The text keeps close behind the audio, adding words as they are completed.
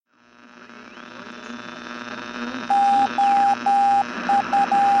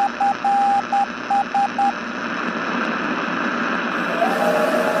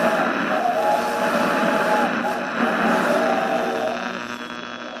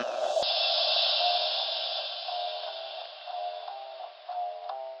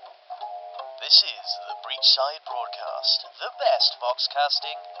Bridgeside Broadcast, the best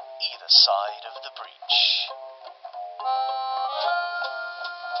foxcasting either side of the breach.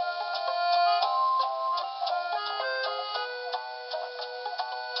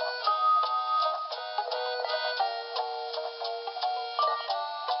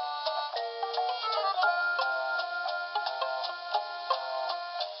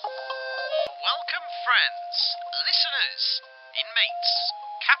 Welcome, friends, listeners, inmates,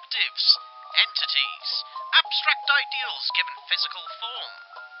 captives, entities, abstract ideals given physical form.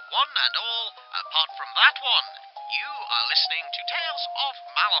 One and all, apart from that one, you are listening to Tales of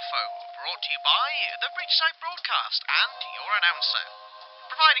Malifaux, brought to you by the Bridgeside Broadcast and your announcer.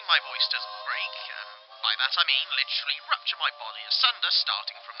 Providing my voice doesn't break, and by that I mean literally rupture my body asunder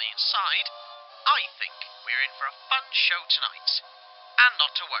starting from the inside, I think we're in for a fun show tonight. And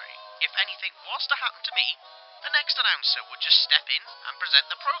not to worry, if anything was to happen to me, the next announcer would just step in and present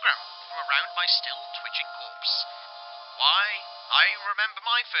the programme from around my still twitching corpse. Why, I remember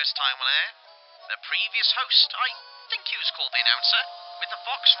my first time on air. The previous host, I think he was called the announcer, with the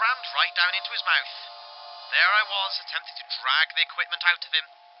fox rammed right down into his mouth. There I was, attempting to drag the equipment out of him,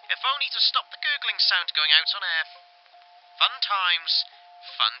 if only to stop the gurgling sound going out on air. Fun times,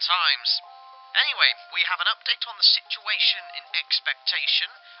 fun times. Anyway, we have an update on the situation in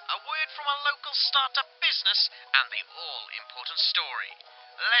expectation, a word from a local startup business, and the all-important story.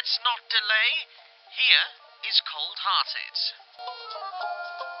 Let's not delay. Here is Cold Hearted.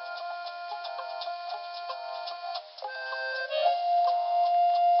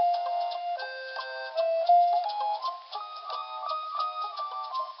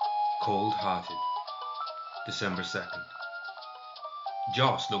 Cold Hearted, December 2nd.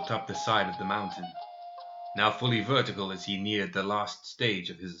 Joss looked up the side of the mountain, now fully vertical as he neared the last stage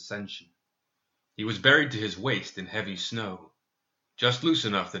of his ascension. He was buried to his waist in heavy snow, just loose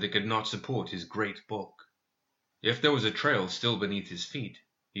enough that it could not support his great bulk. If there was a trail still beneath his feet,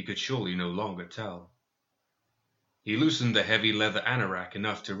 he could surely no longer tell. He loosened the heavy leather anorak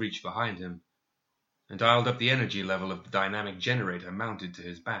enough to reach behind him, and dialed up the energy level of the dynamic generator mounted to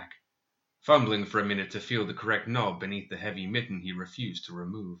his back, fumbling for a minute to feel the correct knob beneath the heavy mitten he refused to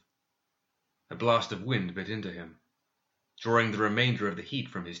remove. A blast of wind bit into him, drawing the remainder of the heat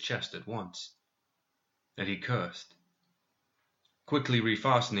from his chest at once, and he cursed, quickly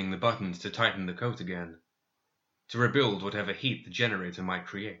refastening the buttons to tighten the coat again, to rebuild whatever heat the generator might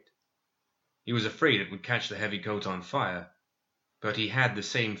create. He was afraid it would catch the heavy coat on fire, but he had the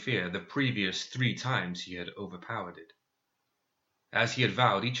same fear the previous 3 times he had overpowered it. As he had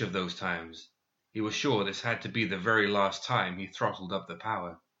vowed each of those times, he was sure this had to be the very last time he throttled up the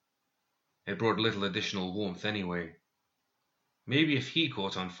power. It brought little additional warmth anyway. Maybe if he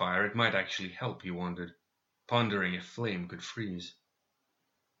caught on fire it might actually help, he wondered, pondering if flame could freeze.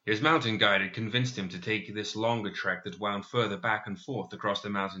 His mountain guide had convinced him to take this longer trek that wound further back and forth across the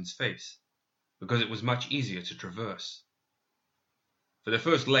mountain's face, because it was much easier to traverse. For the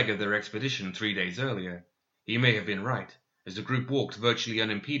first leg of their expedition 3 days earlier, he may have been right, as the group walked virtually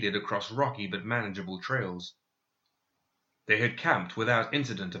unimpeded across rocky but manageable trails. They had camped without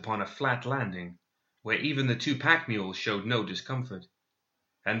incident upon a flat landing, where even the 2 pack mules showed no discomfort,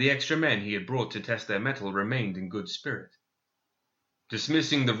 and the extra men he had brought to test their mettle remained in good spirit,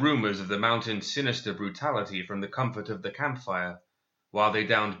 dismissing the rumors of the mountain's sinister brutality from the comfort of the campfire, while they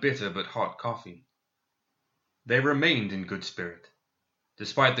downed bitter but hot coffee. They remained in good spirit,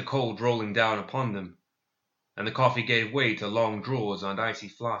 despite the cold rolling down upon them, and the coffee gave way to long draws on icy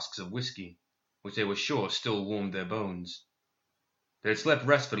flasks of whiskey, which they were sure still warmed their bones. They had slept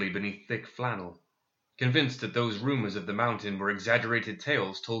restfully beneath thick flannel, convinced that those rumors of the mountain were exaggerated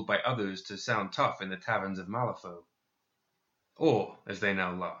tales told by others to sound tough in the taverns of Malifaux, or, as they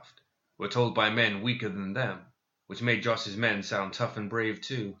now laughed, were told by men weaker than them, which made Joss's men sound tough and brave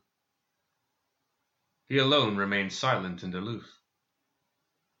too. He alone remained silent and aloof,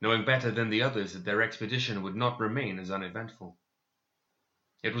 knowing better than the others that their expedition would not remain as uneventful.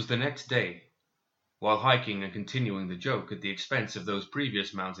 It was the next day, while hiking and continuing the joke at the expense of those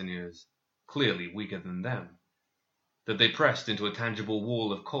previous mountaineers, clearly weaker than them, that they pressed into a tangible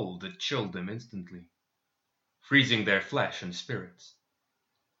wall of cold that chilled them instantly, freezing their flesh and spirits.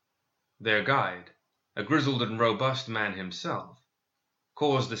 Their guide, a grizzled and robust man himself,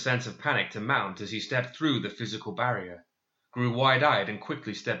 caused a sense of panic to mount as he stepped through the physical barrier, grew wide-eyed and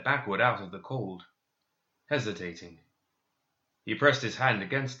quickly stepped backward out of the cold, hesitating. He pressed his hand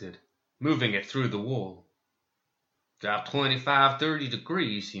against it, moving it through the wall. "Got 25-30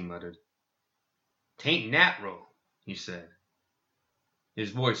 degrees, he muttered. "'Tain't natural," he said,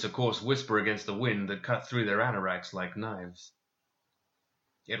 his voice a coarse whisper against the wind that cut through their anoraks like knives.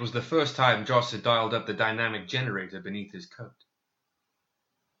 It was the first time Joss had dialed up the dynamic generator beneath his coat.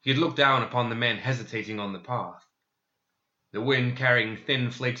 He had looked down upon the men hesitating on the path, the wind carrying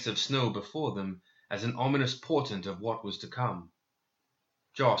thin flakes of snow before them as an ominous portent of what was to come.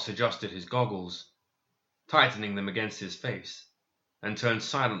 Joss adjusted his goggles, tightening them against his face, and turned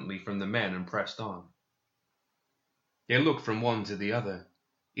silently from the men and pressed on. They looked from one to the other,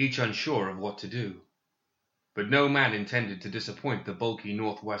 each unsure of what to do, but no man intended to disappoint the bulky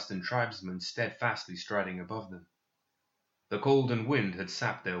northwestern tribesmen steadfastly striding above them. The cold and wind had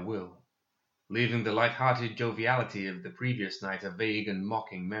sapped their will, leaving the light-hearted joviality of the previous night a vague and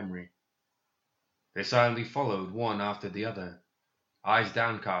mocking memory. They silently followed one after the other, eyes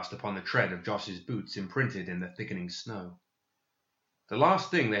downcast upon the tread of Joss's boots imprinted in the thickening snow. The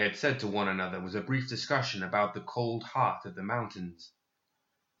last thing they had said to one another was a brief discussion about the cold heart of the mountains,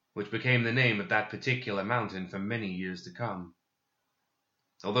 which became the name of that particular mountain for many years to come,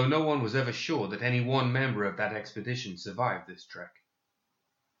 although no one was ever sure that any one member of that expedition survived this trek.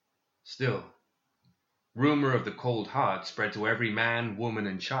 Still, rumor of the cold heart spread to every man, woman,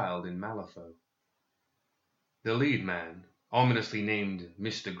 and child in Malifaux. The lead man, ominously named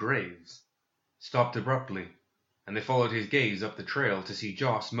Mr. Graves, stopped abruptly, and they followed his gaze up the trail to see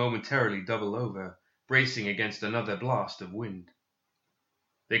Joss momentarily double over, bracing against another blast of wind.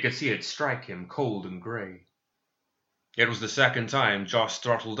 They could see it strike him cold and grey. It was the second time Joss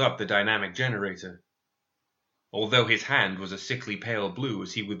throttled up the dynamic generator, although his hand was a sickly pale blue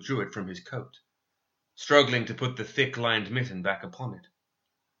as he withdrew it from his coat, struggling to put the thick-lined mitten back upon it.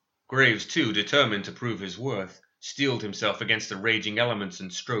 Graves, too, determined to prove his worth, steeled himself against the raging elements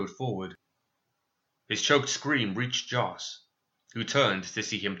and strode forward. His choked scream reached Joss, who turned to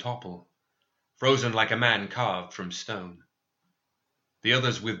see him topple, frozen like a man carved from stone. The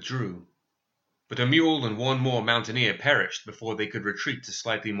others withdrew, but a mule and one more mountaineer perished before they could retreat to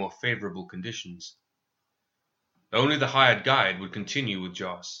slightly more favorable conditions. Only the hired guide would continue with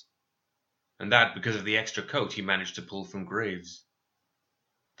Joss, and that because of the extra coat he managed to pull from Graves.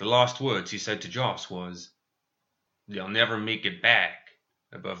 The last words he said to Joss was, "They'll never make it back,"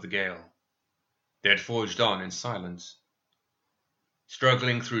 above the gale. They had forged on in silence,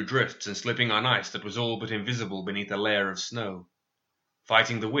 struggling through drifts and slipping on ice that was all but invisible beneath a layer of snow,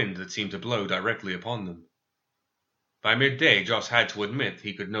 fighting the wind that seemed to blow directly upon them. By midday, Joss had to admit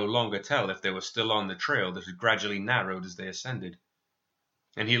he could no longer tell if they were still on the trail that had gradually narrowed as they ascended,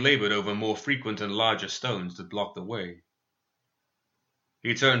 and he labored over more frequent and larger stones that blocked the way.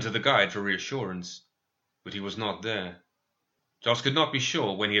 He turned to the guide for reassurance, but he was not there. Joss could not be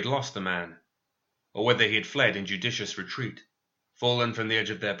sure when he had lost the man, or whether he had fled in judicious retreat, fallen from the edge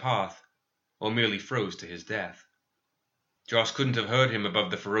of their path, or merely froze to his death. Joss couldn't have heard him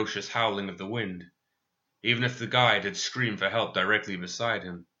above the ferocious howling of the wind, even if the guide had screamed for help directly beside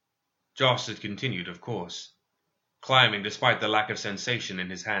him. Joss had continued, of course, climbing despite the lack of sensation in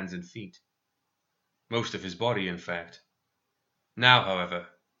his hands and feet. Most of his body, in fact. Now, however,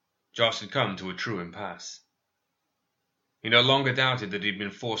 Joss had come to a true impasse. He no longer doubted that he had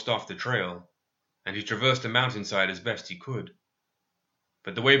been forced off the trail, and he traversed the mountainside as best he could.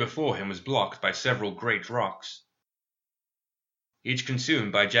 But the way before him was blocked by several great rocks, each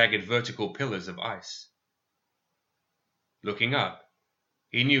consumed by jagged vertical pillars of ice. Looking up,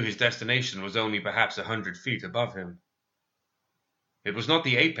 he knew his destination was only perhaps 100 feet above him. It was not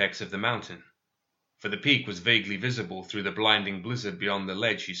the apex of the mountain, for the peak was vaguely visible through the blinding blizzard beyond the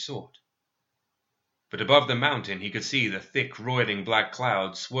ledge he sought. But above the mountain he could see the thick, roiling black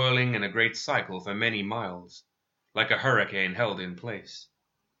clouds swirling in a great cycle for many miles, like a hurricane held in place.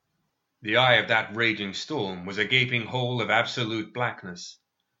 The eye of that raging storm was a gaping hole of absolute blackness,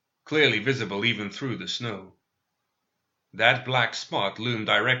 clearly visible even through the snow. That black spot loomed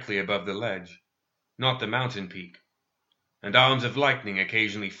directly above the ledge, not the mountain peak, and arms of lightning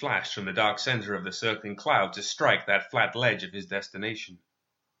occasionally flashed from the dark center of the circling cloud to strike that flat ledge of his destination.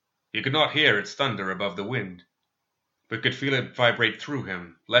 He could not hear its thunder above the wind, but could feel it vibrate through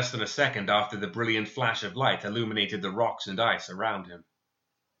him less than a second after the brilliant flash of light illuminated the rocks and ice around him.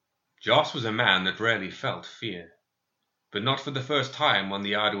 Joss was a man that rarely felt fear, but not for the first time on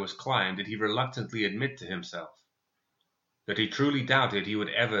the arduous climb did he reluctantly admit to himself that he truly doubted he would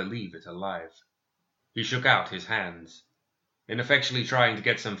ever leave it alive. He shook out his hands, ineffectually trying to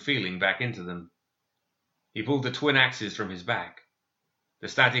get some feeling back into them. He pulled the twin axes from his back, the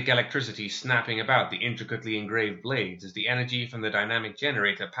static electricity snapping about the intricately engraved blades as the energy from the dynamic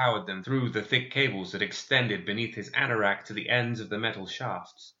generator powered them through the thick cables that extended beneath his anorak to the ends of the metal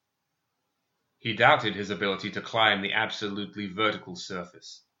shafts. He doubted his ability to climb the absolutely vertical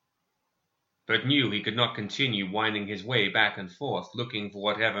surface, but knew he could not continue winding his way back and forth looking for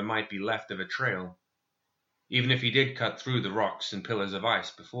whatever might be left of a trail, even if he did cut through the rocks and pillars of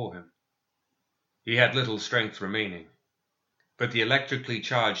ice before him. He had little strength remaining, but the electrically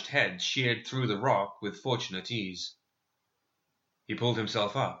charged head sheared through the rock with fortunate ease. He pulled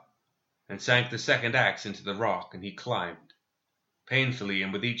himself up and sank the second axe into the rock, and he climbed, painfully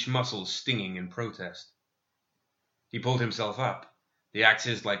and with each muscle stinging in protest. He pulled himself up, the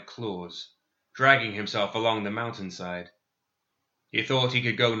axes like claws, dragging himself along the mountainside. He thought he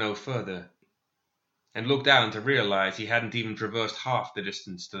could go no further, and looked down to realize he hadn't even traversed half the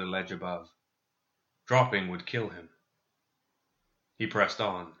distance to the ledge above. Dropping would kill him. He pressed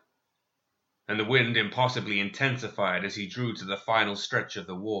on, and the wind impossibly intensified as he drew to the final stretch of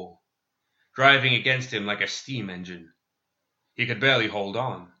the wall, driving against him like a steam engine. He could barely hold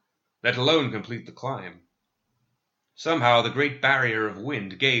on, let alone complete the climb. Somehow the great barrier of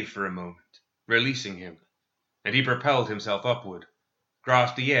wind gave for a moment, releasing him, and he propelled himself upward,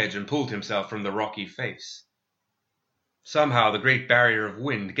 grasped the edge and pulled himself from the rocky face. Somehow the great barrier of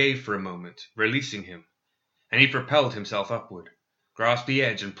wind gave for a moment, releasing him, and he propelled himself upward, grasped the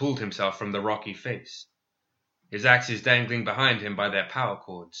edge and pulled himself from the rocky face, his axes dangling behind him by their power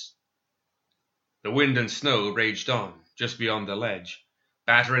cords. The wind and snow raged on, just beyond the ledge,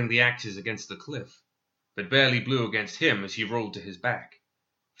 battering the axes against the cliff, but barely blew against him as he rolled to his back,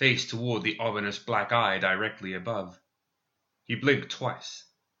 face toward the ominous black eye directly above. He blinked twice,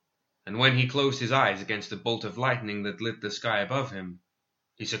 and when he closed his eyes against the bolt of lightning that lit the sky above him,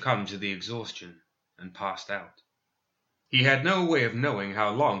 he succumbed to the exhaustion and passed out. He had no way of knowing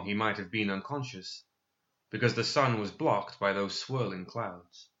how long he might have been unconscious, because the sun was blocked by those swirling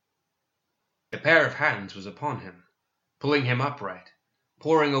clouds. A pair of hands was upon him, pulling him upright,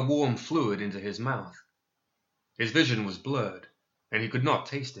 pouring a warm fluid into his mouth. His vision was blurred, and he could not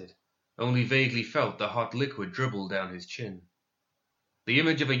taste it, only vaguely felt the hot liquid dribble down his chin. The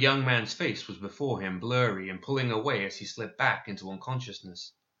image of a young man's face was before him, blurry and pulling away as he slipped back into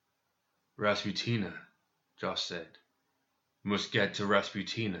unconsciousness. "Rasputina," Joss said. "Must get to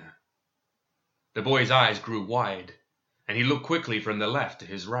Rasputina." The boy's eyes grew wide, and he looked quickly from the left to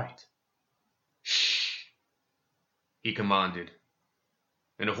his right. "Shh!" he commanded.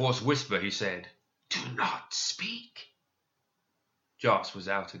 In a hoarse whisper he said, "Do not speak." Joss was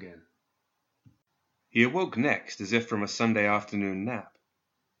out again. He awoke next as if from a Sunday afternoon nap,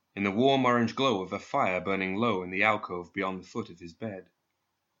 in the warm orange glow of a fire burning low in the alcove beyond the foot of his bed.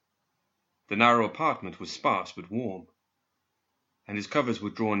 The narrow apartment was sparse but warm, and his covers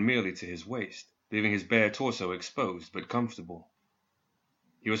were drawn merely to his waist, leaving his bare torso exposed but comfortable.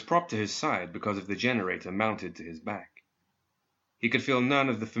 He was propped to his side because of the generator mounted to his back. He could feel none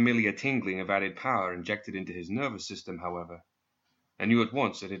of the familiar tingling of added power injected into his nervous system, however, and knew at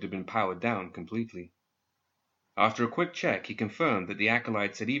once that it had been powered down completely. After a quick check, he confirmed that the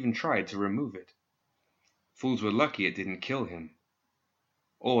acolytes had even tried to remove it. Fools were lucky it didn't kill him,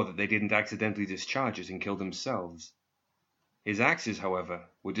 or that they didn't accidentally discharge it and kill themselves. His axes, however,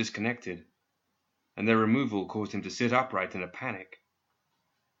 were disconnected, and their removal caused him to sit upright in a panic.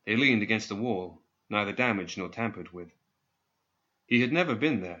 They leaned against the wall, neither damaged nor tampered with. He had never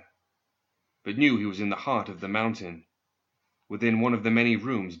been there, but knew he was in the heart of the mountain, within one of the many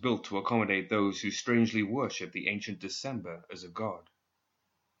rooms built to accommodate those who strangely worship the ancient December as a god.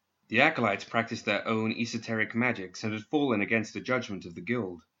 The acolytes practiced their own esoteric magics and had fallen against the judgment of the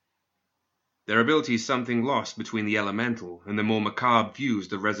guild. Their abilities something lost between the elemental and the more macabre views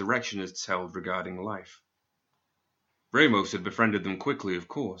the resurrectionists held regarding life. Ramos had befriended them quickly, of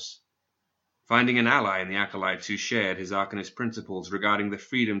course, finding an ally in the acolytes who shared his arcanist principles regarding the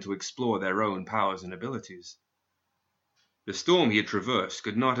freedom to explore their own powers and abilities. The storm he had traversed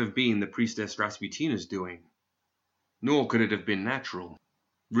could not have been the priestess Rasputina's doing, nor could it have been natural.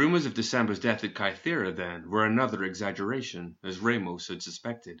 Rumors of December's death at Kythera, then, were another exaggeration, as Ramos had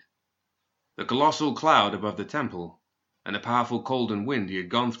suspected. The colossal cloud above the temple, and the powerful cold and wind he had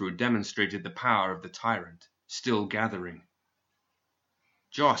gone through demonstrated the power of the tyrant, still gathering.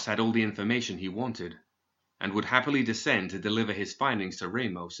 Joss had all the information he wanted, and would happily descend to deliver his findings to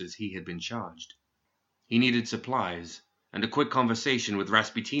Ramos as he had been charged. He needed supplies, and a quick conversation with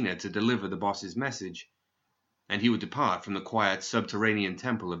Rasputina to deliver the boss's message, and he would depart from the quiet subterranean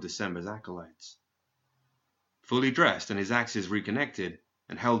temple of December's acolytes. Fully dressed and his axes reconnected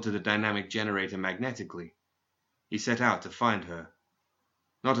and held to the dynamic generator magnetically, he set out to find her,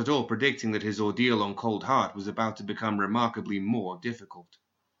 not at all predicting that his ordeal on Cold Heart was about to become remarkably more difficult.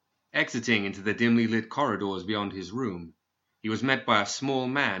 Exiting into the dimly lit corridors beyond his room, he was met by a small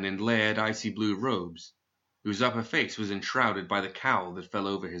man in layered icy blue robes, whose upper face was enshrouded by the cowl that fell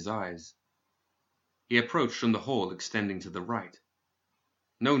over his eyes. He approached from the hall extending to the right.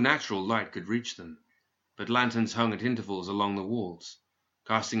 No natural light could reach them, but lanterns hung at intervals along the walls,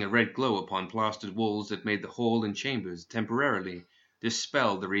 casting a red glow upon plastered walls that made the hall and chambers temporarily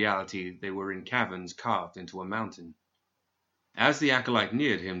dispel the reality they were in caverns carved into a mountain. As the acolyte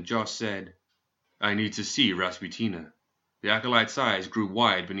neared him, Joss said, "I need to see Rasputina." The acolyte's eyes grew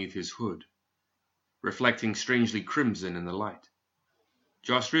wide beneath his hood, reflecting strangely crimson in the light.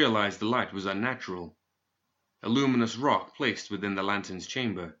 Joss realized the light was unnatural, a luminous rock placed within the lantern's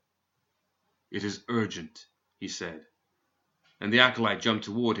chamber. "It is urgent," he said, and the acolyte jumped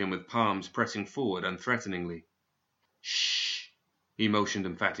toward him with palms pressing forward unthreateningly. "Shh," he motioned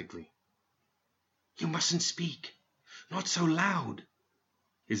emphatically. "You mustn't speak. Not so loud."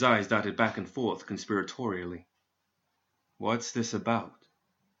 His eyes darted back and forth conspiratorially. "What's this about?"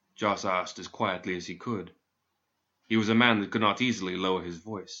 Joss asked as quietly as he could. He was a man that could not easily lower his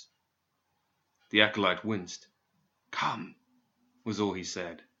voice. The acolyte winced. "Come," was all he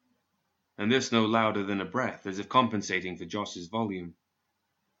said, and this no louder than a breath, as if compensating for Joss's volume.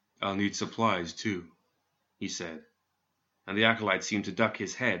 "I'll need supplies too," he said, and the acolyte seemed to duck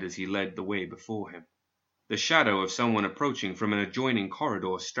his head as he led the way before him. The shadow of someone approaching from an adjoining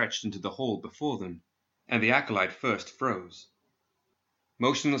corridor stretched into the hall before them, and the acolyte first froze,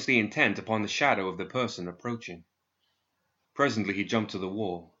 motionlessly intent upon the shadow of the person approaching. Presently he jumped to the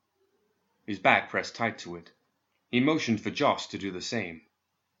wall, his back pressed tight to it. He motioned for Joss to do the same.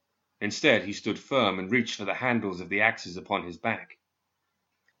 Instead, he stood firm and reached for the handles of the axes upon his back.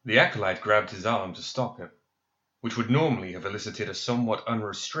 The acolyte grabbed his arm to stop him, which would normally have elicited a somewhat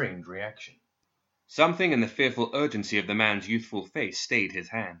unrestrained reaction. Something in the fearful urgency of the man's youthful face stayed his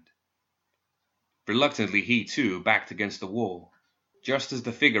hand. Reluctantly, he too backed against the wall, just as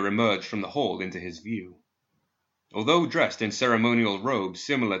the figure emerged from the hall into his view. Although dressed in ceremonial robes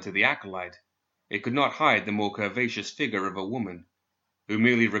similar to the acolyte, it could not hide the more curvaceous figure of a woman, who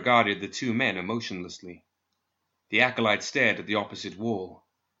merely regarded the two men emotionlessly. The acolyte stared at the opposite wall,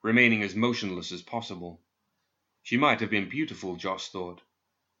 remaining as motionless as possible. She might have been beautiful, Joss thought,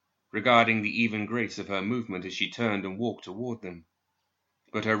 regarding the even grace of her movement as she turned and walked toward them.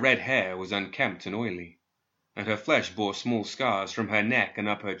 But her red hair was unkempt and oily, and her flesh bore small scars from her neck and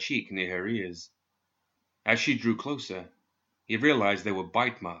up her cheek near her ears. As she drew closer, he realized they were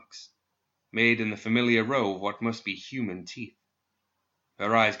bite marks, made in the familiar row of what must be human teeth.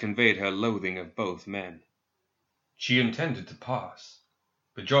 Her eyes conveyed her loathing of both men. She intended to pass,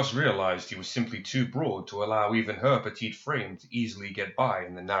 but Joss realized he was simply too broad to allow even her petite frame to easily get by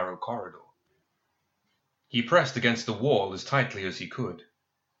in the narrow corridor. He pressed against the wall as tightly as he could,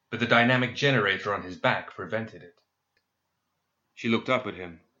 but the dynamic generator on his back prevented it. She looked up at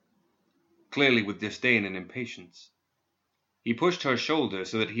him, clearly with disdain and impatience. He pushed her shoulder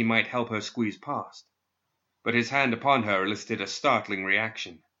so that he might help her squeeze past, but his hand upon her elicited a startling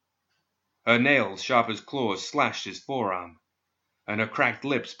reaction. Her nails, sharp as claws, slashed his forearm, and her cracked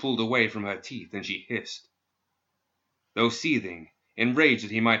lips pulled away from her teeth, and she hissed. Though seething, enraged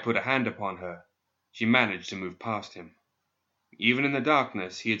that he might put a hand upon her, she managed to move past him. Even in the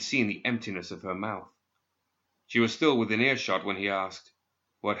darkness, he had seen the emptiness of her mouth. She was still within earshot when he asked,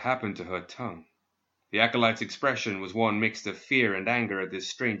 "What happened to her tongue?" The acolyte's expression was one mixed of fear and anger at this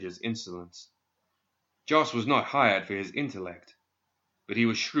stranger's insolence. Joss was not hired for his intellect, but he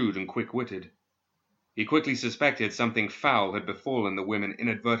was shrewd and quick-witted. He quickly suspected something foul had befallen the women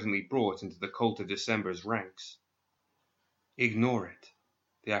inadvertently brought into the Cult of December's ranks. "Ignore it,"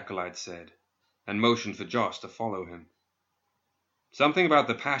 the acolyte said, and motioned for Joss to follow him. Something about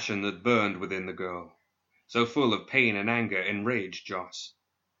the passion that burned within the girl, so full of pain and anger, enraged Joss,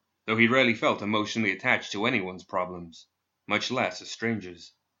 though he rarely felt emotionally attached to anyone's problems, much less a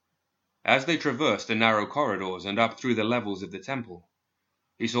stranger's. As they traversed the narrow corridors and up through the levels of the temple,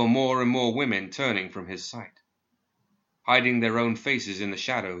 he saw more and more women turning from his sight, hiding their own faces in the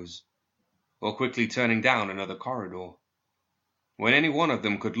shadows, or quickly turning down another corridor. When any one of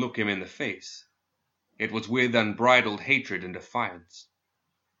them could look him in the face, it was with unbridled hatred and defiance.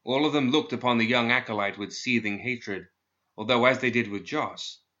 All of them looked upon the young acolyte with seething hatred, although, as they did with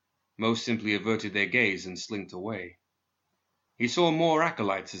Joss, most simply averted their gaze and slinked away. He saw more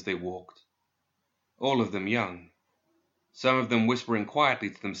acolytes as they walked, all of them young, some of them whispering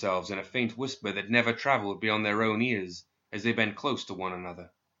quietly to themselves in a faint whisper that never traveled beyond their own ears as they bent close to one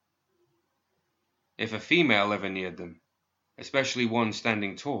another. If a female ever neared them, especially one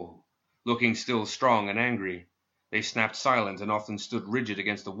standing tall, looking still strong and angry, they snapped silent and often stood rigid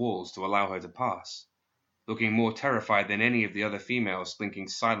against the walls to allow her to pass, looking more terrified than any of the other females slinking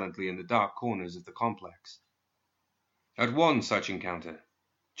silently in the dark corners of the complex. At one such encounter,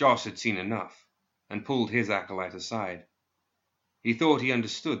 Joss had seen enough, and pulled his acolyte aside. He thought he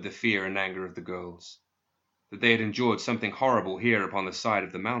understood the fear and anger of the girls, that they had endured something horrible here upon the side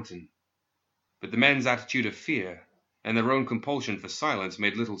of the mountain. But the men's attitude of fear and their own compulsion for silence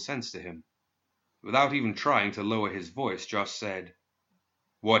made little sense to him. Without even trying to lower his voice, Joss said,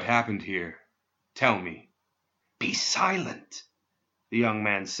 "What happened here? Tell me." "Be silent," the young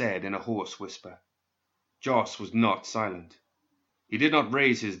man said in a hoarse whisper. Joss was not silent. He did not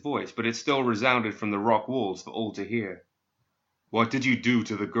raise his voice, but it still resounded from the rock walls for all to hear. "What did you do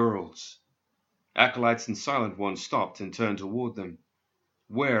to the girls?" Acolytes and silent ones stopped and turned toward them.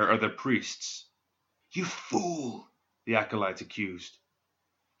 "Where are the priests?" "You fool!" the acolyte accused.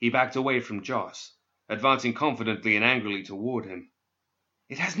 He backed away from Joss, advancing confidently and angrily toward him.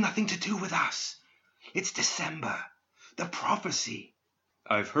 "It has nothing to do with us. It's December. The prophecy."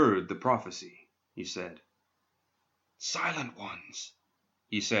 "I've heard the prophecy," he said. "Silent ones,"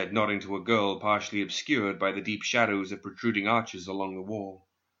 he said, nodding to a girl partially obscured by the deep shadows of protruding arches along the wall.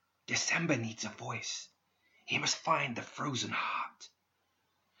 "December needs a voice. He must find the frozen heart.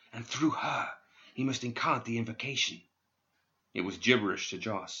 And through her, he must incant the invocation." It was gibberish to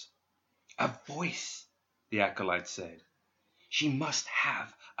Joss. "A voice," the acolyte said. "She must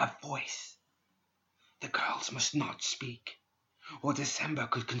have a voice. The girls must not speak, or December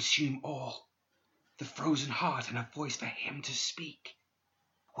could consume all. The frozen heart and a voice for him to speak.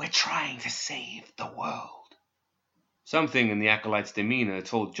 We're trying to save the world." Something in the acolyte's demeanor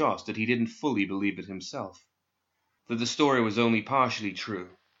told Joss that he didn't fully believe it himself, that the story was only partially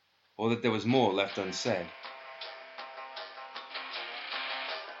true, or that there was more left unsaid.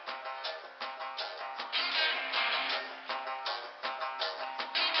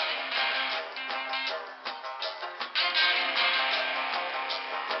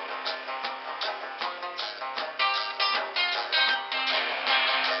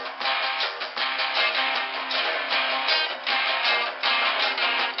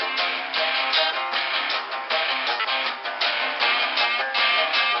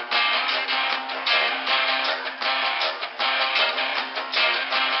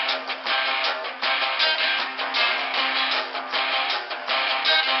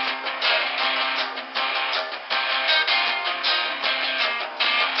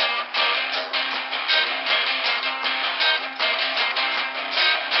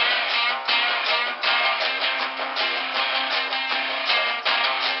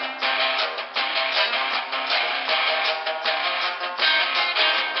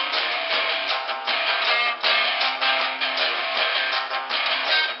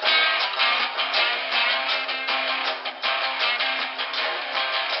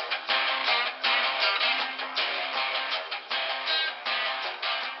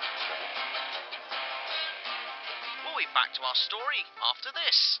 Back to our story after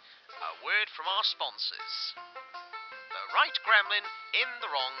this. A word from our sponsors. The Right Gremlin in the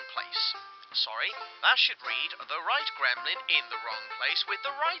Wrong Place. Sorry, that should read The Right Gremlin in the Wrong Place with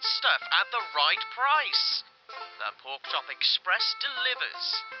the right stuff at the right price. The Pork Chop Express delivers.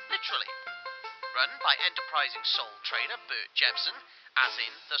 Literally. Run by enterprising soul trader Bert Jebsen, as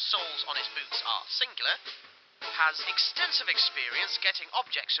in the soles on his boots are singular, has extensive experience getting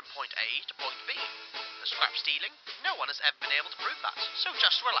objects from point A to point B. The scrap stealing, no one has ever been able to prove that, so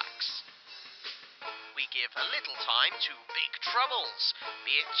just relax. We give a little time to big troubles,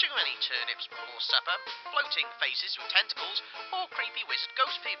 be it too many turnips before supper, floating faces with tentacles, or creepy wizard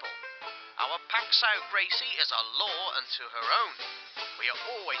ghost people. Our Paxow Gracie is a law unto her own. We are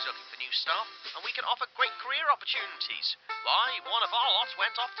always looking for new staff, and we can offer great career opportunities. Why, one of our lot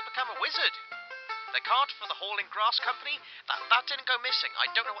went off to become a wizard. The card for the hauling grass company, that didn't go missing.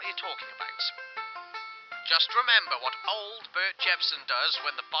 I don't know what you're talking about. Just remember what old Bert Jebsen does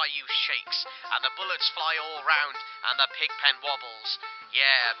when the bayou shakes, and the bullets fly all round, and the pig pen wobbles.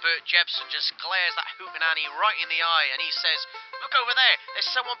 Yeah, Bert Jebsen just glares that hootenanny right in the eye, and he says, "Look over there,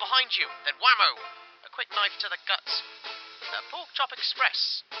 there's someone behind you." Then whammo! A quick knife to the guts. The Pork Chop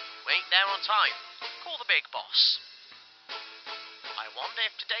Express. We ain't there on time. Call the big boss. I wonder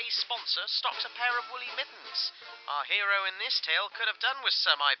if today's sponsor stocks a pair of woolly mittens. Our hero in this tale could have done with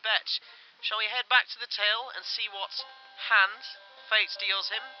some, I bet. Shall we head back to the tale and see what hand fate deals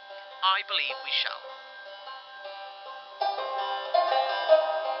him? I believe we shall.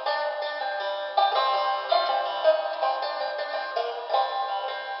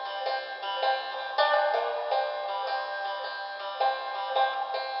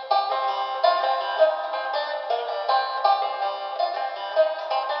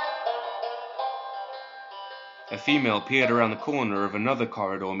 A female peered around the corner of another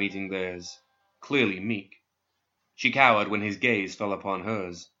corridor meeting theirs, clearly meek. She cowered when his gaze fell upon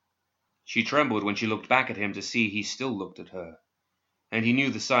hers. She trembled when she looked back at him to see he still looked at her, and he knew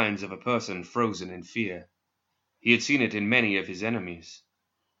the signs of a person frozen in fear. He had seen it in many of his enemies.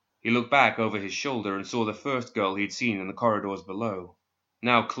 He looked back over his shoulder and saw the first girl he had seen in the corridors below,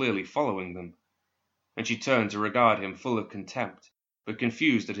 now clearly following them, and she turned to regard him full of contempt, but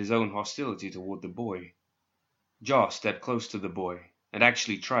confused at his own hostility toward the boy. Joss stepped close to the boy and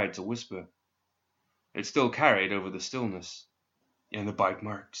actually tried to whisper. It still carried over the stillness. And the bite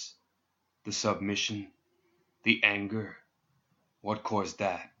marks, the submission, the anger, what caused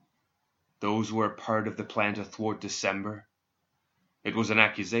that? Those were part of the plan to thwart December? It was an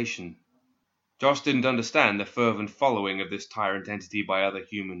accusation. Joss didn't understand the fervent following of this tyrant entity by other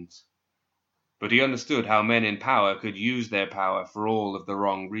humans, but he understood how men in power could use their power for all of the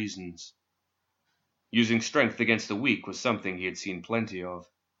wrong reasons. Using strength against the weak was something he had seen plenty of.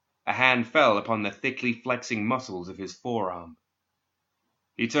 A hand fell upon the thickly flexing muscles of his forearm.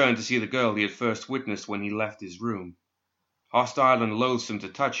 He turned to see the girl he had first witnessed when he left his room. Hostile and loathsome to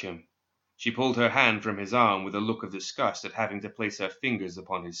touch him, she pulled her hand from his arm with a look of disgust at having to place her fingers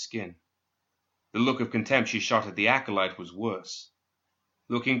upon his skin. The look of contempt she shot at the acolyte was worse.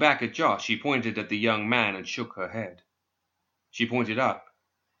 Looking back at Josh, she pointed at the young man and shook her head. She pointed up,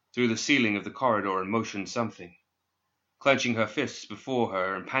 through the ceiling of the corridor, and motioned something, clenching her fists before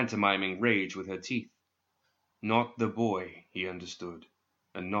her and pantomiming rage with her teeth. Not the boy, he understood,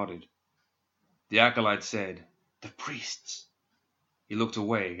 and nodded. The acolyte said, "The priests." He looked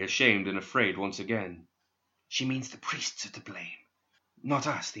away, ashamed and afraid once again. "She means the priests are to blame, not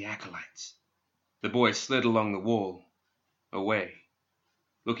us, the acolytes." The boy slid along the wall, away,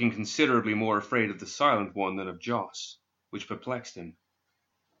 looking considerably more afraid of the Silent One than of Joss, which perplexed him.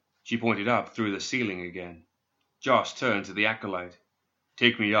 She pointed up through the ceiling again. Joss turned to the acolyte.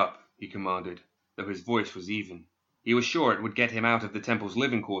 "Take me up," he commanded, though his voice was even. He was sure it would get him out of the temple's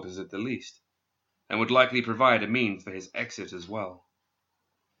living quarters at the least, and would likely provide a means for his exit as well.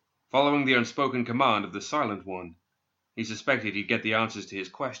 Following the unspoken command of the Silent One, he suspected he'd get the answers to his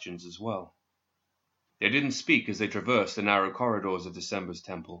questions as well. They didn't speak as they traversed the narrow corridors of December's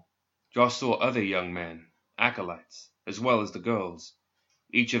temple. Joss saw other young men, acolytes, as well as the girls,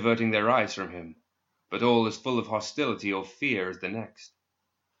 each averting their eyes from him, but all as full of hostility or fear as the next.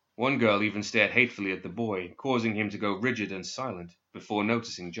 One girl even stared hatefully at the boy, causing him to go rigid and silent before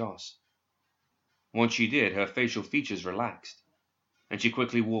noticing Joss. Once she did, her facial features relaxed, and she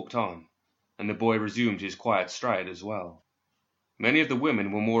quickly walked on, and the boy resumed his quiet stride as well. Many of the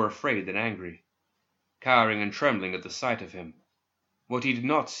women were more afraid than angry, cowering and trembling at the sight of him. What he did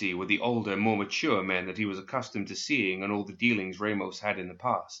not see were the older, more mature men that he was accustomed to seeing on all the dealings Ramos had in the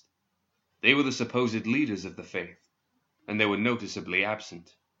past. They were the supposed leaders of the faith, and they were noticeably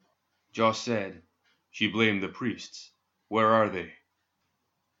absent. Joss said, "She blamed the priests. Where are they?"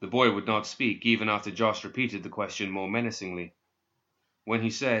 The boy would not speak even after Joss repeated the question more menacingly. When he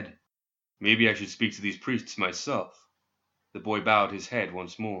said, "Maybe I should speak to these priests myself," the boy bowed his head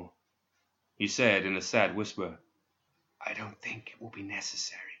once more. He said in a sad whisper, "I don't think it will be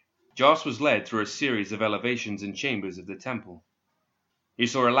necessary." Joss was led through a series of elevations and chambers of the temple. He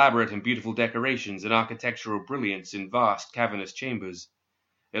saw elaborate and beautiful decorations and architectural brilliance in vast cavernous chambers,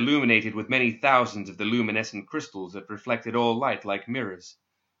 illuminated with many thousands of the luminescent crystals that reflected all light like mirrors,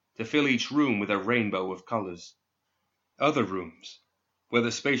 to fill each room with a rainbow of colors. Other rooms, whether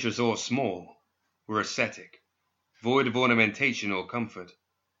spacious or small, were ascetic, void of ornamentation or comfort,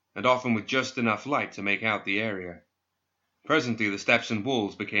 and often with just enough light to make out the area. Presently the steps and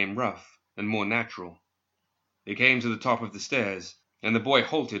walls became rough and more natural. They came to the top of the stairs, and the boy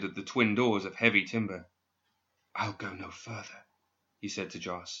halted at the twin doors of heavy timber. "I'll go no further," he said to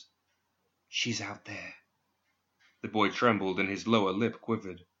Joss. "She's out there." The boy trembled and his lower lip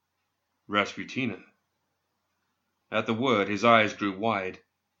quivered. "Rasputina." At the word his eyes grew wide,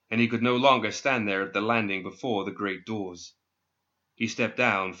 and he could no longer stand there at the landing before the great doors. He stepped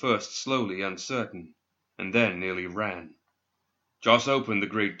down, first slowly, uncertain, and then nearly ran. Joss opened the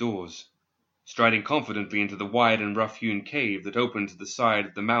great doors, striding confidently into the wide and rough-hewn cave that opened to the side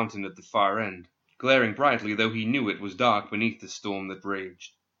of the mountain at the far end, glaring brightly though he knew it was dark beneath the storm that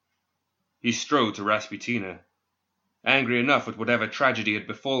raged. He strode to Rasputina, angry enough at whatever tragedy had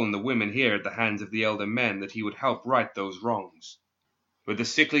befallen the women here at the hands of the elder men that he would help right those wrongs. But the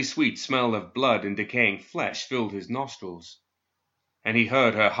sickly sweet smell of blood and decaying flesh filled his nostrils, and he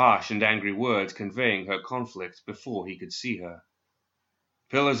heard her harsh and angry words conveying her conflict before he could see her.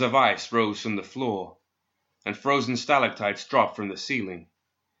 Pillars of ice rose from the floor, and frozen stalactites dropped from the ceiling,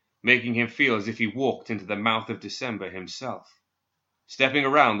 making him feel as if he walked into the mouth of December himself. Stepping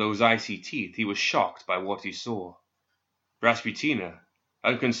around those icy teeth, he was shocked by what he saw. Rasputina,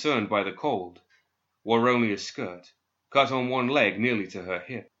 unconcerned by the cold, wore only a skirt, cut on one leg nearly to her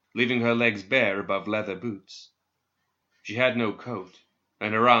hip, leaving her legs bare above leather boots. She had no coat,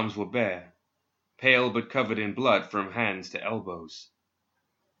 and her arms were bare, pale but covered in blood from hands to elbows.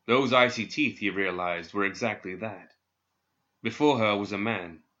 Those icy teeth, he realized, were exactly that. Before her was a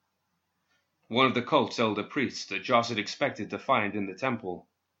man. One of the cult's elder priests that Joss had expected to find in the temple,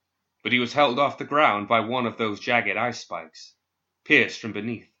 but he was held off the ground by one of those jagged ice spikes, pierced from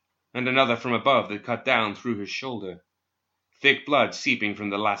beneath, and another from above that cut down through his shoulder, thick blood seeping from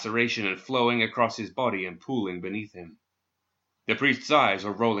the laceration and flowing across his body and pooling beneath him. The priest's eyes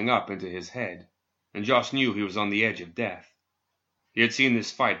were rolling up into his head, and Joss knew he was on the edge of death. He had seen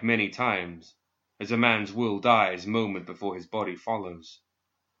this fight many times, as a man's will dies moment before his body follows.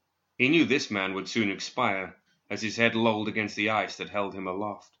 He knew this man would soon expire, as his head lolled against the ice that held him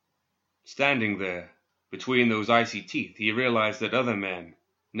aloft. Standing there, between those icy teeth, he realized that other men,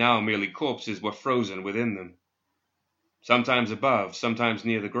 now merely corpses, were frozen within them, sometimes above, sometimes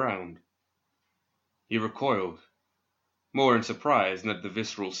near the ground. He recoiled, more in surprise than at the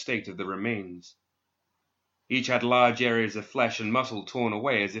visceral state of the remains. Each had large areas of flesh and muscle torn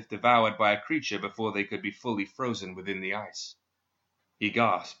away as if devoured by a creature before they could be fully frozen within the ice. He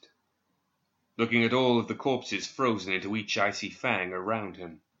gasped, looking at all of the corpses frozen into each icy fang around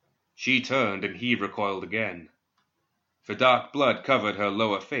him. She turned and he recoiled again, for dark blood covered her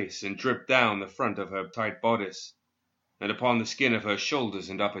lower face and dripped down the front of her tight bodice, and upon the skin of her shoulders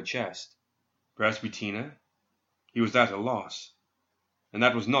and upper chest. Rasputina? He was at a loss, and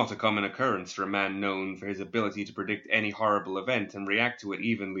that was not a common occurrence for a man known for his ability to predict any horrible event and react to it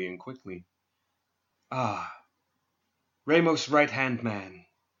evenly and quickly. Ah, Ramos' right-hand man.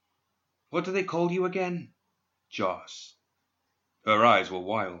 What do they call you again? Joss. Her eyes were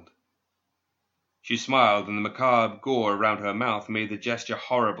wild. She smiled, and the macabre gore around her mouth made the gesture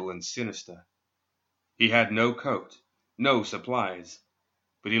horrible and sinister. He had no coat, no supplies,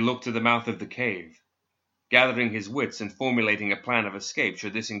 but he looked to the mouth of the cave, gathering his wits and formulating a plan of escape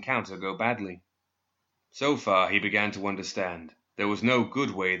should this encounter go badly. So far, he began to understand, there was no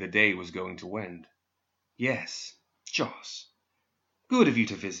good way the day was going to end. Yes, Joss. Good of you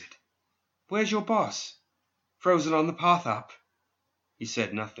to visit. Where's your boss? Frozen on the path up? He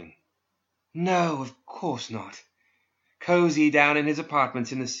said nothing. No, of course not. Cozy down in his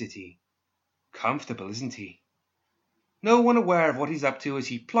apartments in the city. Comfortable, isn't he? No one aware of what he's up to as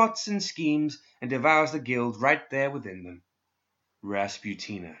he plots and schemes and devours the guild right there within them.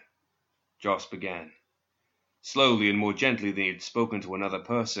 Rasputina, Joss began, slowly and more gently than he had spoken to another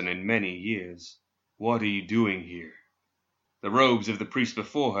person in many years. What are you doing here? The robes of the priest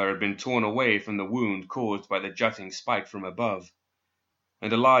before her had been torn away from the wound caused by the jutting spike from above,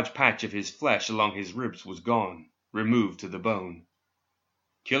 and a large patch of his flesh along his ribs was gone, removed to the bone.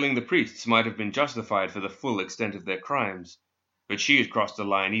 Killing the priests might have been justified for the full extent of their crimes, but she had crossed a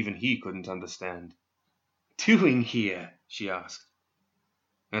line even he couldn't understand. Doing here? She asked,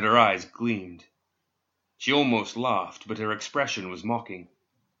 and her eyes gleamed. She almost laughed, but her expression was mocking.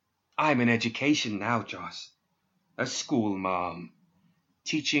 I'm in education now, Joss. A school marm,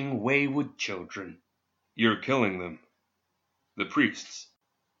 teaching wayward children. You're killing them. The priests.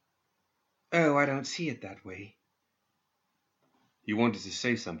 Oh, I don't see it that way. He wanted to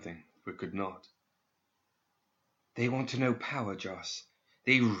say something, but could not. They want to know power, Joss.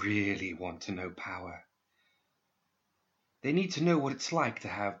 They really want to know power. They need to know what it's like to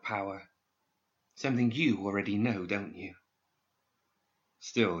have power. Something you already know, don't you?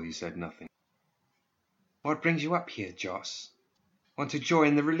 Still, he said nothing. What brings you up here, Joss? Want to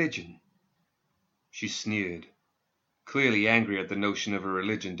join the religion? She sneered, clearly angry at the notion of a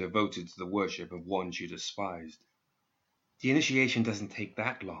religion devoted to the worship of one she despised. The initiation doesn't take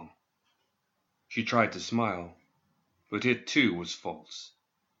that long. She tried to smile, but it too was false.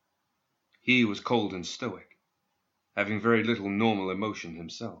 He was cold and stoic, having very little normal emotion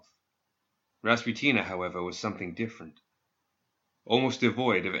himself. Rasputina, however, was something different, almost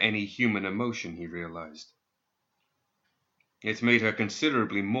devoid of any human emotion, he realized. It made her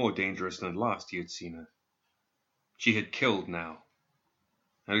considerably more dangerous than last he had seen her. She had killed now,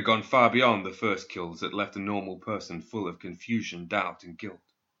 and had gone far beyond the first kills that left a normal person full of confusion, doubt, and guilt.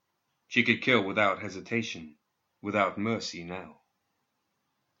 She could kill without hesitation, without mercy now.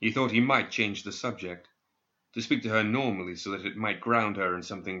 He thought he might change the subject, to speak to her normally so that it might ground her in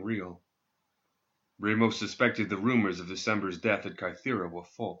something real. Ramos suspected the rumors of December's death at Kythera were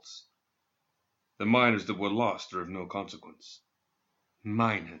false. The miners that were lost are of no consequence.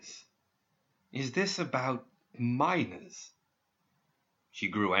 Miners? Is this about miners? She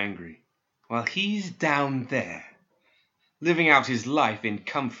grew angry. While he's down there, living out his life in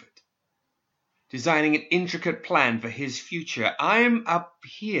comfort, designing an intricate plan for his future. I'm up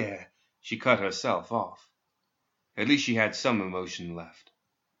here. She cut herself off. At least she had some emotion left.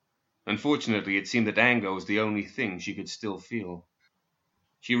 Unfortunately, it seemed that anger was the only thing she could still feel.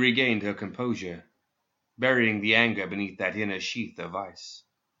 She regained her composure, burying the anger beneath that inner sheath of ice.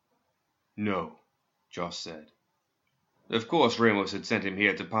 No, Joss said. Of course Ramos had sent him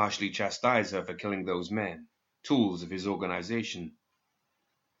here to partially chastise her for killing those men, tools of his organization.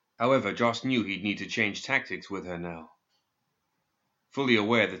 However, Joss knew he'd need to change tactics with her now, fully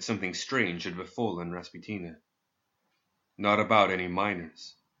aware that something strange had befallen Rasputina. Not about any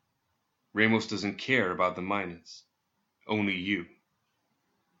miners. Ramos doesn't care about the miners. Only you.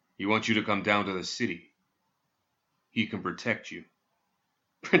 He wants you to come down to the city. He can protect you.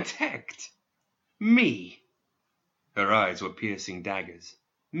 Protect? Me? Her eyes were piercing daggers.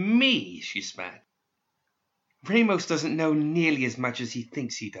 Me, she spat. Ramos doesn't know nearly as much as he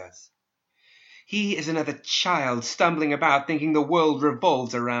thinks he does. He is another child stumbling about thinking the world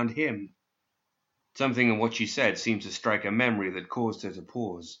revolves around him. Something in what she said seemed to strike a memory that caused her to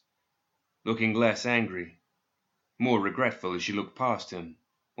pause, looking less angry, more regretful as she looked past him,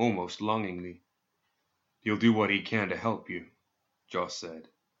 almost longingly. He'll do what he can to help you, Joss said.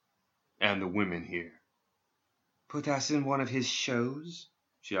 And the women here. Put us in one of his shows?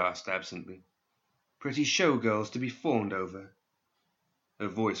 She asked absently. Pretty showgirls to be fawned over. Her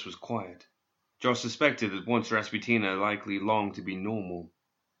voice was quiet. Joss suspected that once Rasputina likely longed to be normal.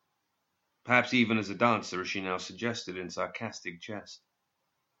 Perhaps even as a dancer, as she now suggested in sarcastic jest.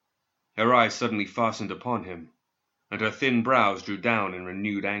 Her eyes suddenly fastened upon him, and her thin brows drew down in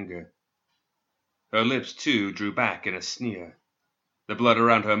renewed anger. Her lips, too, drew back in a sneer, the blood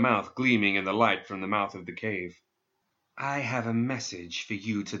around her mouth gleaming in the light from the mouth of the cave. I have a message for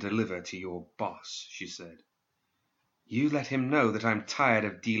you to deliver to your boss, she said. You let him know that I'm tired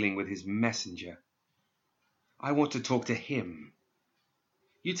of dealing with his messenger. I want to talk to him.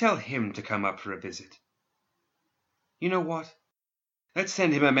 You tell him to come up for a visit. You know what? Let's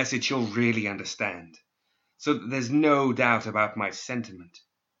send him a message he'll really understand, so that there's no doubt about my sentiment.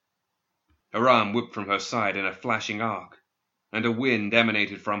 Her arm whipped from her side in a flashing arc, and a wind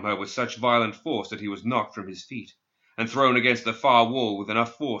emanated from her with such violent force that he was knocked from his feet, and thrown against the far wall with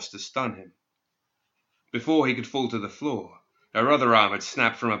enough force to stun him. Before he could fall to the floor, her other arm had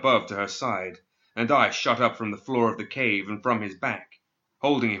snapped from above to her side, and ice shot up from the floor of the cave and from his back,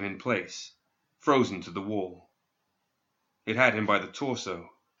 holding him in place, frozen to the wall. It had him by the torso,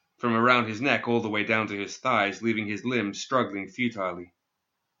 from around his neck all the way down to his thighs, leaving his limbs struggling futilely.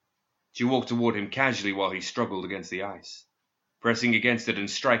 She walked toward him casually while he struggled against the ice, pressing against it and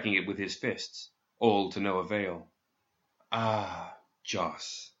striking it with his fists, all to no avail. Ah,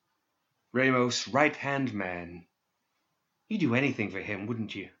 Joss. Ramos' right-hand man. You'd do anything for him,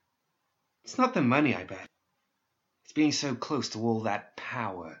 wouldn't you? It's not the money, I bet. It's being so close to all that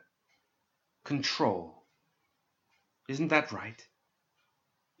power. Control. Isn't that right?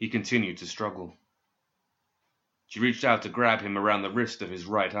 He continued to struggle. She reached out to grab him around the wrist of his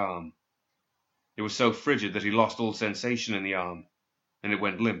right arm. It was so frigid that he lost all sensation in the arm, and it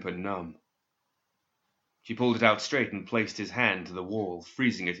went limp and numb. She pulled it out straight and placed his hand to the wall,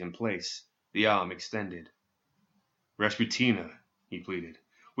 freezing it in place, the arm extended. Rasputina, he pleaded,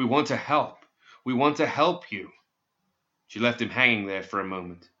 we want to help. We want to help you. She left him hanging there for a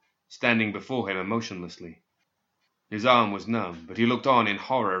moment, standing before him emotionlessly. His arm was numb, but he looked on in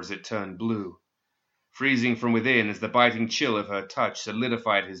horror as it turned blue, freezing from within as the biting chill of her touch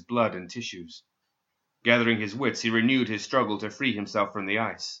solidified his blood and tissues. Gathering his wits, he renewed his struggle to free himself from the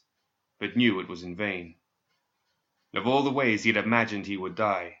ice, but knew it was in vain. Of all the ways he had imagined he would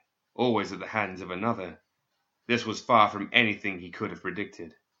die, always at the hands of another, this was far from anything he could have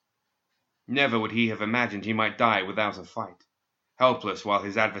predicted. Never would he have imagined he might die without a fight, helpless while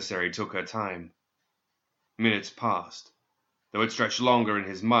his adversary took her time. Minutes passed, though it stretched longer in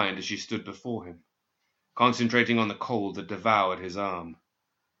his mind as she stood before him, concentrating on the cold that devoured his arm.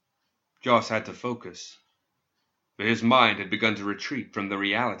 Joss had to focus, for his mind had begun to retreat from the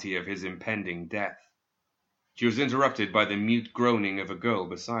reality of his impending death. She was interrupted by the mute groaning of a girl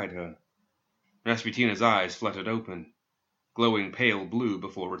beside her. Rasputina's eyes fluttered open, glowing pale blue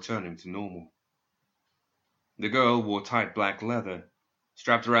before returning to normal. The girl wore tight black leather,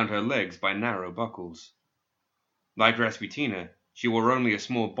 strapped around her legs by narrow buckles. Like Rasputina, she wore only a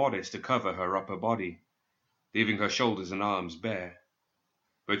small bodice to cover her upper body, leaving her shoulders and arms bare.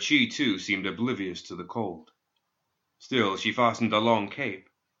 But she, too, seemed oblivious to the cold. Still, she fastened a long cape,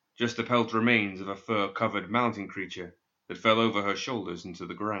 just the pelt remains of a fur-covered mountain creature that fell over her shoulders into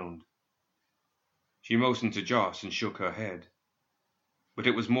the ground. She motioned to Joss and shook her head. But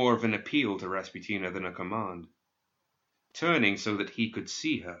it was more of an appeal to Rasputina than a command. Turning so that he could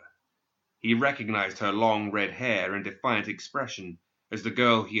see her, he recognized her long red hair and defiant expression as the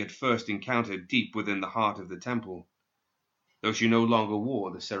girl he had first encountered deep within the heart of the temple, though she no longer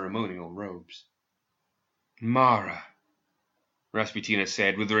wore the ceremonial robes. "Mara," Rasputina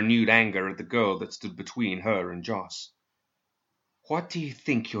said with renewed anger at the girl that stood between her and Joss. "What do you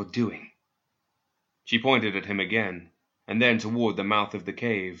think you're doing?" She pointed at him again, and then toward the mouth of the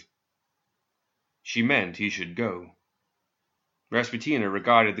cave. She meant he should go. Rasputina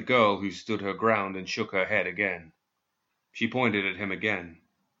regarded the girl who stood her ground and shook her head again. She pointed at him again,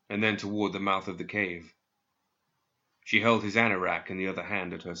 and then toward the mouth of the cave. She held his anorak in the other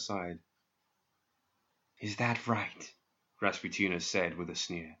hand at her side. "Is that right?" Rasputina said with a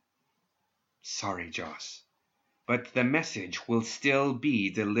sneer. "Sorry, Joss, but the message will still be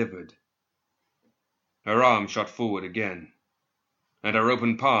delivered." Her arm shot forward again, and her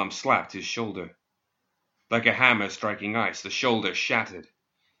open palm slapped his shoulder. Like a hammer striking ice, the shoulder shattered,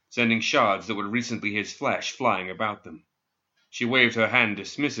 sending shards that were recently his flesh flying about them. She waved her hand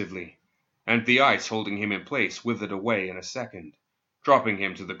dismissively, and the ice holding him in place withered away in a second, dropping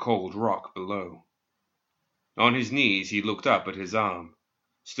him to the cold rock below. On his knees he looked up at his arm,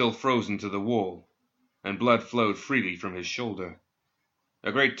 still frozen to the wall, and blood flowed freely from his shoulder,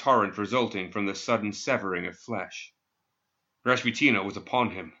 a great torrent resulting from the sudden severing of flesh. Rasputina was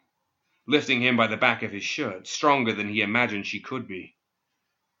upon him, lifting him by the back of his shirt, stronger than he imagined she could be.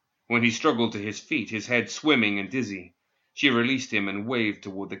 When he struggled to his feet, his head swimming and dizzy, she released him and waved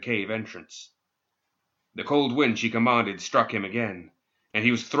toward the cave entrance. The cold wind she commanded struck him again, and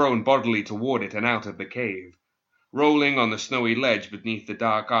he was thrown bodily toward it and out of the cave, rolling on the snowy ledge beneath the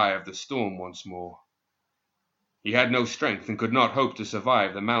dark eye of the storm once more. He had no strength and could not hope to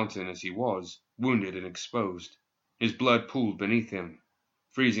survive the mountain as he was, wounded and exposed. His blood pooled beneath him,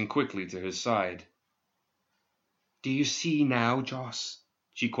 freezing quickly to his side. "Do you see now, Joss?"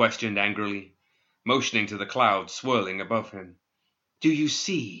 she questioned angrily, motioning to the clouds swirling above him. "Do you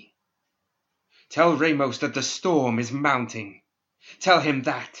see? Tell Ramos that the storm is mounting. Tell him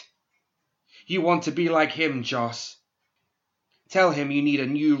that. You want to be like him, Joss. Tell him you need a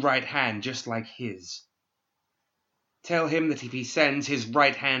new right hand just like his. Tell him that if he sends his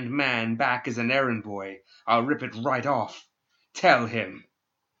right-hand man back as an errand boy, I'll rip it right off. Tell him."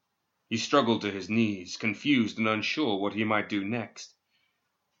 He struggled to his knees, confused and unsure what he might do next,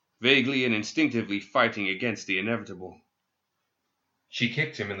 vaguely and instinctively fighting against the inevitable. She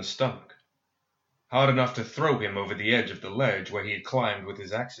kicked him in the stomach, hard enough to throw him over the edge of the ledge where he had climbed with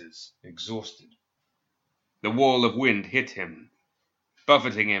his axes, exhausted. The wall of wind hit him,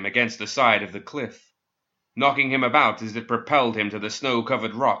 buffeting him against the side of the cliff, knocking him about as it propelled him to the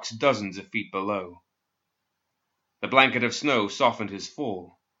snow-covered rocks dozens of feet below. The blanket of snow softened his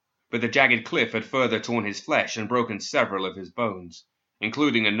fall, but the jagged cliff had further torn his flesh and broken several of his bones,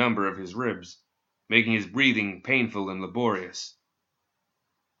 including a number of his ribs, making his breathing painful and laborious.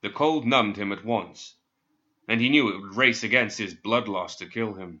 The cold numbed him at once, and he knew it would race against his blood loss to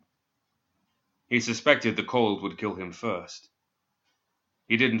kill him. He suspected the cold would kill him first.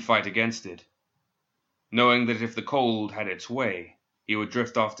 He didn't fight against it, knowing that if the cold had its way, he would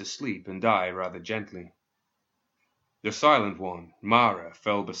drift off to sleep and die rather gently. The silent one, Mara,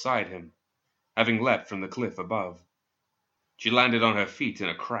 fell beside him, having leapt from the cliff above. She landed on her feet in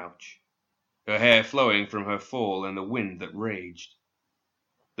a crouch, her hair flowing from her fall in the wind that raged.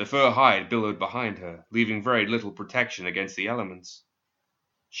 The fur hide billowed behind her, leaving very little protection against the elements.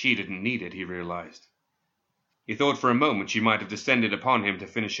 She didn't need it, he realized. He thought for a moment she might have descended upon him to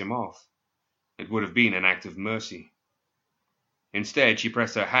finish him off. It would have been an act of mercy. Instead, she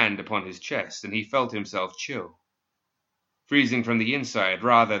pressed her hand upon his chest, and he felt himself chill, freezing from the inside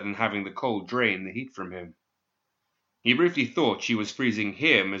rather than having the cold drain the heat from him. He briefly thought she was freezing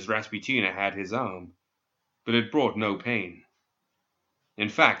him as Rasputina had his arm, but it brought no pain. In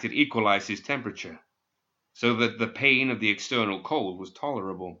fact, it equalized his temperature, so that the pain of the external cold was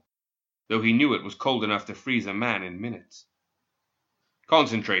tolerable, though he knew it was cold enough to freeze a man in minutes.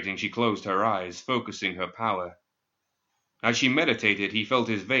 Concentrating, she closed her eyes, focusing her power. As she meditated, he felt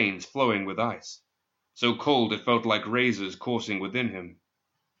his veins flowing with ice, so cold it felt like razors coursing within him.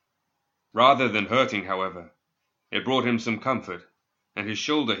 Rather than hurting, however, it brought him some comfort, and his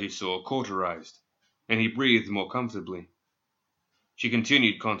shoulder, he saw, cauterized, and he breathed more comfortably. She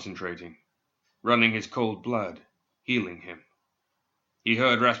continued concentrating, running his cold blood, healing him. He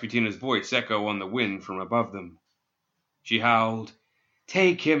heard Rasputina's voice echo on the wind from above them. She howled,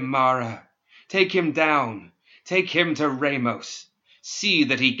 "Take him, Mara! Take him down! Take him to Ramos! See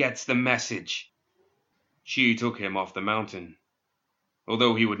that he gets the message!" She took him off the mountain,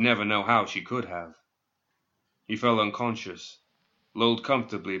 although he would never know how she could have. He fell unconscious, lulled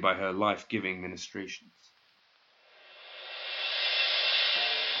comfortably by her life-giving ministrations.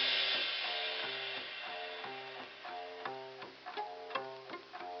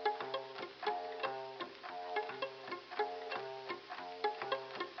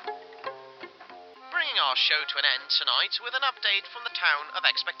 Bringing our show to an end tonight with an update from the town of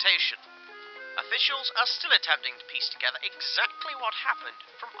Expectation. Officials are still attempting to piece together exactly what happened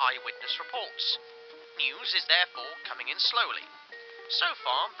from eyewitness reports. News is therefore coming in slowly. So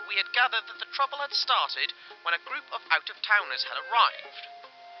far, we had gathered that the trouble had started when a group of out-of-towners had arrived.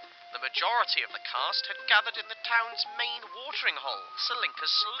 The majority of the cast had gathered in the town's main watering hole,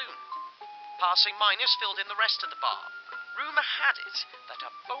 Salinka's Saloon. Passing miners filled in the rest of the bar. Rumour had it that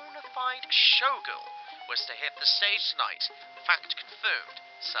a bona fide showgirl was to hit the stage tonight, fact confirmed,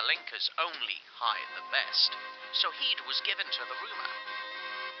 Salinka's only hide the best, so heed was given to the rumour.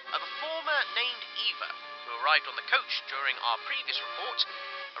 A performer named Eva, who arrived on the coach during our previous report,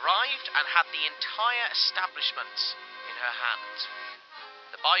 arrived and had the entire establishment in her hand.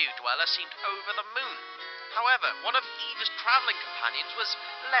 The bayou dweller seemed over the moon. However, one of Eva's travelling companions was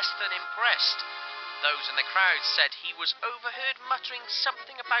less than impressed. Those in the crowd said he was overheard muttering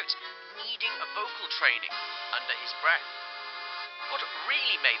something about needing a vocal training under his breath. What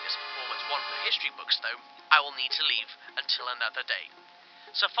really made this performance one for history books, though, I will need to leave until another day.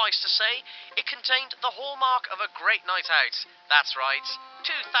 Suffice to say, it contained the hallmark of a great night out. That's right,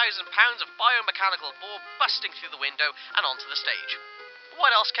 £2,000 of biomechanical bore busting through the window and onto the stage.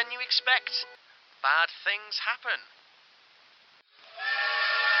 What else can you expect? Bad things happen.